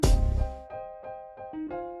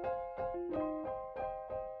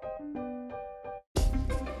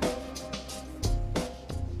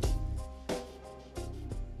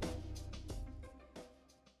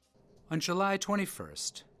On July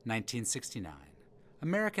 21st, 1969,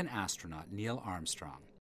 American astronaut Neil Armstrong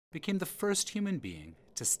became the first human being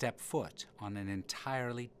to step foot on an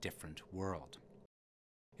entirely different world.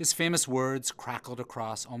 His famous words crackled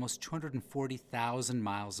across almost 240,000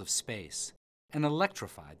 miles of space and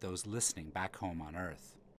electrified those listening back home on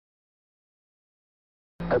Earth.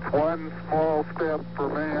 It's one small step for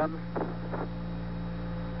man,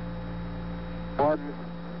 one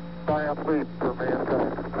giant leap for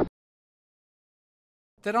mankind.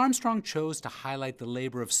 That Armstrong chose to highlight the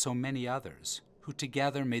labor of so many others who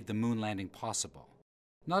together made the moon landing possible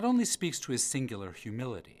not only speaks to his singular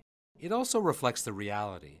humility, it also reflects the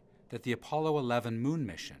reality that the Apollo 11 moon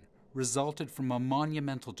mission resulted from a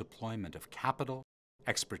monumental deployment of capital,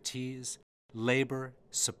 expertise, labor,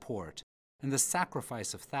 support, and the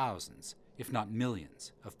sacrifice of thousands, if not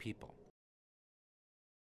millions, of people.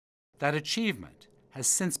 That achievement has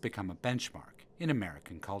since become a benchmark in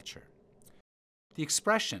American culture. The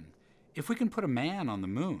expression, "if we can put a man on the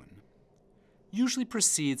moon," usually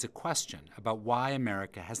precedes a question about why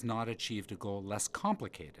America has not achieved a goal less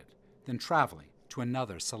complicated than traveling to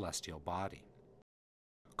another celestial body.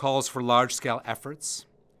 Calls for large-scale efforts,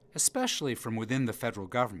 especially from within the federal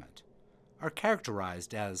government, are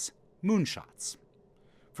characterized as moonshots.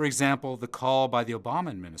 For example, the call by the Obama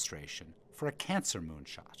administration for a cancer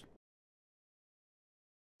moonshot.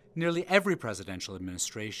 Nearly every presidential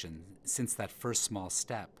administration since that first small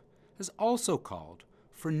step has also called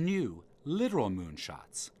for new, literal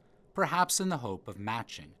moonshots, perhaps in the hope of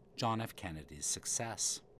matching John F. Kennedy's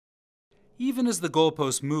success. Even as the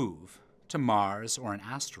goalposts move to Mars or an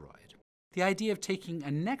asteroid, the idea of taking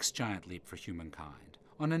a next giant leap for humankind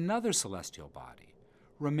on another celestial body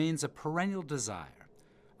remains a perennial desire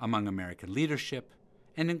among American leadership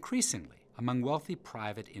and increasingly among wealthy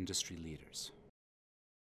private industry leaders.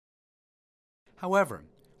 However,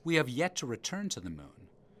 we have yet to return to the moon,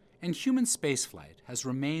 and human spaceflight has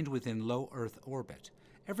remained within low Earth orbit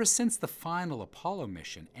ever since the final Apollo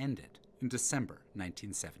mission ended in December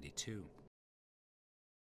 1972.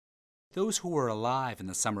 Those who were alive in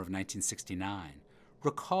the summer of 1969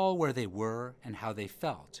 recall where they were and how they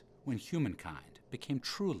felt when humankind became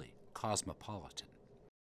truly cosmopolitan.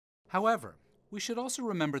 However, we should also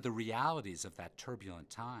remember the realities of that turbulent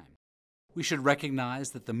time. We should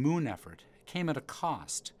recognize that the moon effort came at a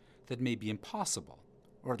cost that may be impossible,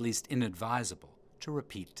 or at least inadvisable, to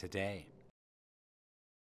repeat today.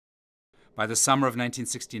 By the summer of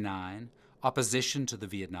 1969, opposition to the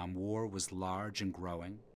Vietnam War was large and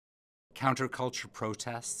growing. Counterculture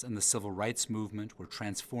protests and the civil rights movement were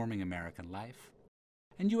transforming American life,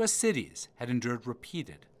 and U.S. cities had endured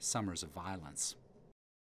repeated summers of violence.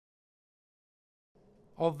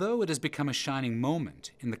 Although it has become a shining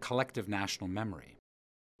moment in the collective national memory,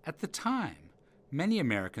 at the time, many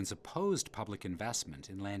Americans opposed public investment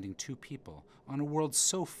in landing two people on a world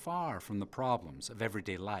so far from the problems of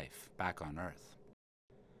everyday life back on Earth.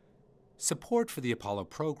 Support for the Apollo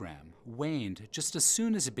program waned just as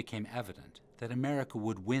soon as it became evident that America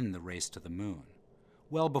would win the race to the moon,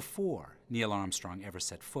 well before Neil Armstrong ever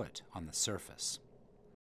set foot on the surface.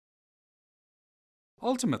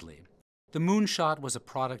 Ultimately, the moonshot was a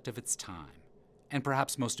product of its time, and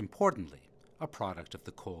perhaps most importantly, a product of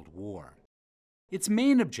the Cold War. Its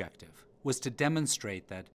main objective was to demonstrate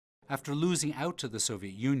that, after losing out to the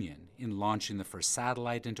Soviet Union in launching the first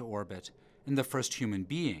satellite into orbit and the first human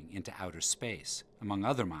being into outer space, among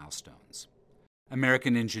other milestones,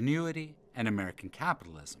 American ingenuity and American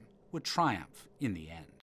capitalism would triumph in the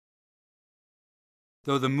end.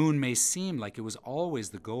 Though the moon may seem like it was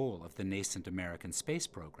always the goal of the nascent American space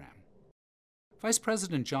program, Vice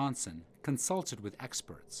President Johnson consulted with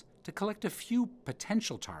experts to collect a few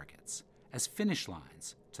potential targets as finish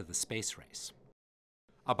lines to the space race.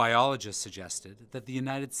 A biologist suggested that the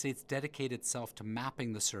United States dedicate itself to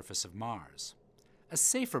mapping the surface of Mars, a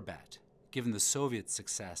safer bet given the Soviet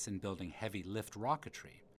success in building heavy lift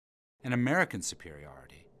rocketry and American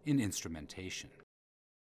superiority in instrumentation.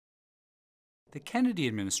 The Kennedy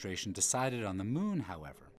administration decided on the moon,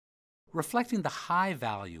 however, reflecting the high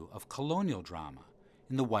value of colonial drama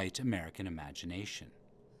in the white American imagination.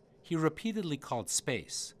 He repeatedly called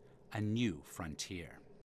space a new frontier.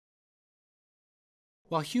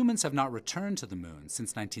 While humans have not returned to the moon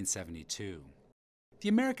since 1972, the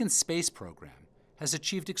American space program has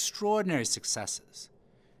achieved extraordinary successes,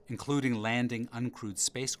 including landing uncrewed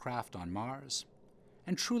spacecraft on Mars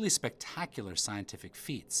and truly spectacular scientific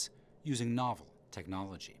feats using novel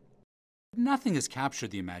technology. Nothing has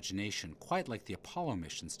captured the imagination quite like the Apollo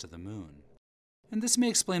missions to the moon, and this may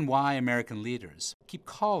explain why American leaders keep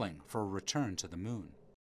calling for a return to the moon.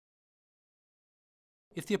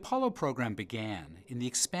 If the Apollo program began in the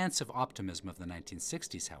expansive optimism of the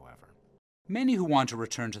 1960s, however, many who want to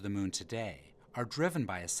return to the moon today are driven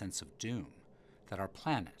by a sense of doom that our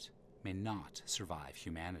planet may not survive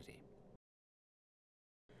humanity.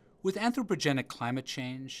 With anthropogenic climate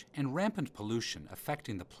change and rampant pollution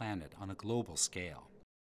affecting the planet on a global scale,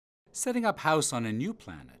 setting up house on a new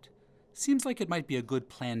planet seems like it might be a good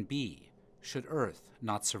plan B should Earth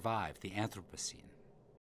not survive the Anthropocene.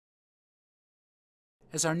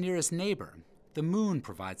 As our nearest neighbor, the moon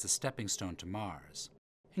provides a stepping stone to Mars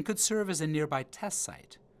and could serve as a nearby test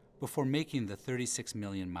site before making the 36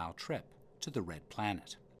 million mile trip to the red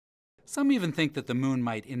planet. Some even think that the moon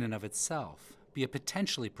might in and of itself be a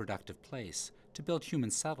potentially productive place to build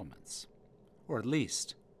human settlements, or at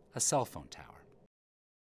least a cell phone tower.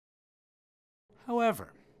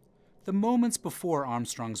 However, the moments before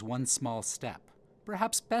Armstrong's one small step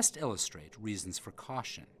perhaps best illustrate reasons for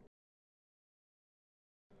caution.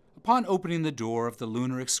 Upon opening the door of the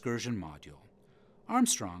Lunar Excursion Module,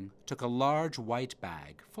 Armstrong took a large white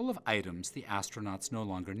bag full of items the astronauts no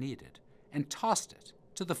longer needed and tossed it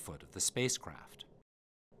to the foot of the spacecraft.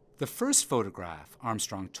 The first photograph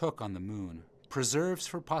Armstrong took on the moon preserves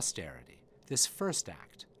for posterity this first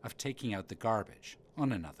act of taking out the garbage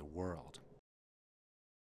on another world.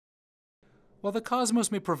 While the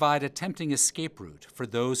cosmos may provide a tempting escape route for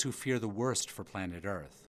those who fear the worst for planet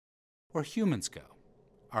Earth, where humans go,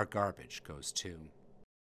 our garbage goes too.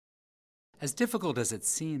 As difficult as it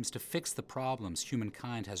seems to fix the problems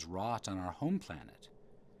humankind has wrought on our home planet,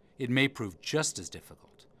 it may prove just as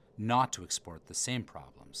difficult not to export the same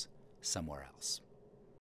problems somewhere else.